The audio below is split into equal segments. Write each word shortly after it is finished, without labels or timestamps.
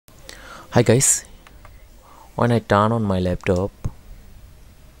Hi guys, when I turn on my laptop,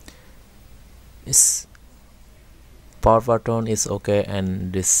 this power button is okay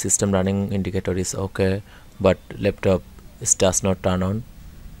and this system running indicator is okay, but laptop does not turn on.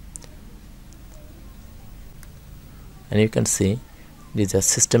 And you can see this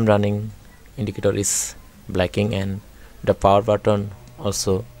system running indicator is blinking and the power button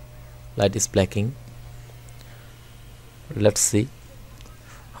also light is blinking. Let's see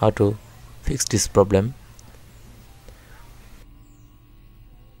how to fix this problem.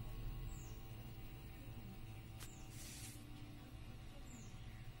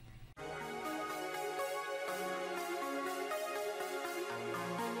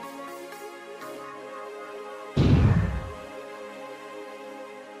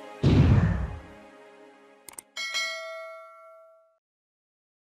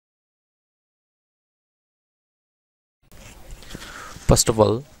 First of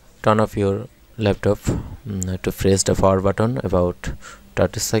all, turn off your laptop to press the power button about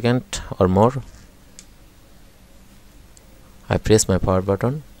 30 seconds or more. I press my power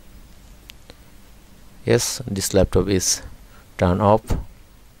button. Yes, this laptop is turned off.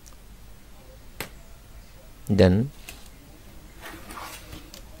 Then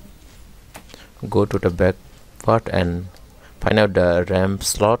go to the back part and find out the RAM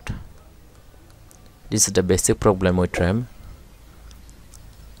slot. This is the basic problem with RAM.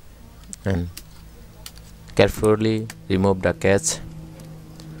 And carefully remove the cache.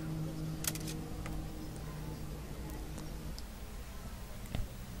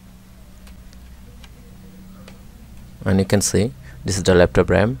 And you can see this is the laptop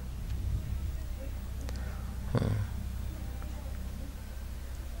RAM.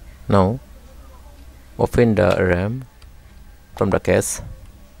 Now open the RAM from the cache.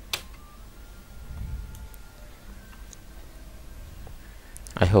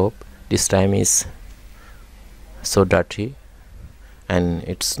 I hope this time is so dirty and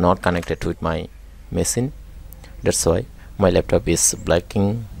it's not connected with my machine. That's why my laptop is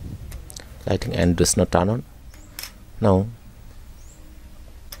blinking, lighting, and does not turn on. Now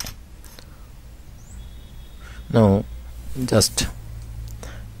just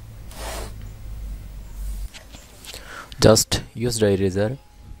use the eraser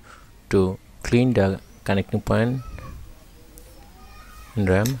to clean the connecting point in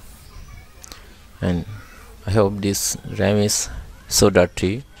RAM. And I hope this RAM is so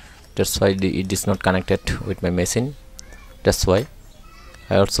dirty, that's why it is not connected with my machine. That's why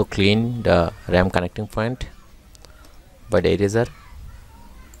I also clean the RAM connecting point by the eraser.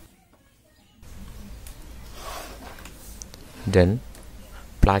 Then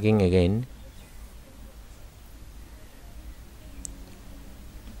plugging again.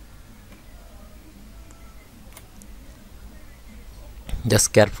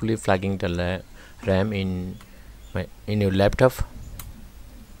 Just carefully plugging the RAM in your laptop.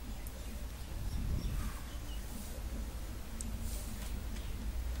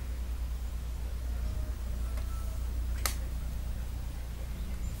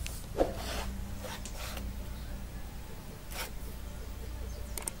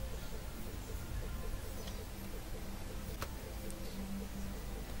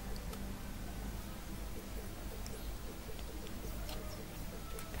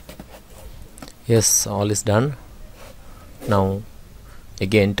 Yes, all is done. Now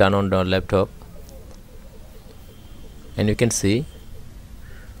again turn on the laptop and you can see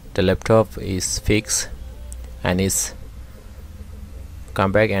the laptop is fixed and is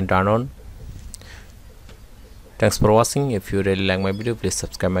come back and turn on. Thanks for watching. If you really like my video, please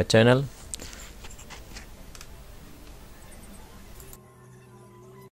subscribe my channel.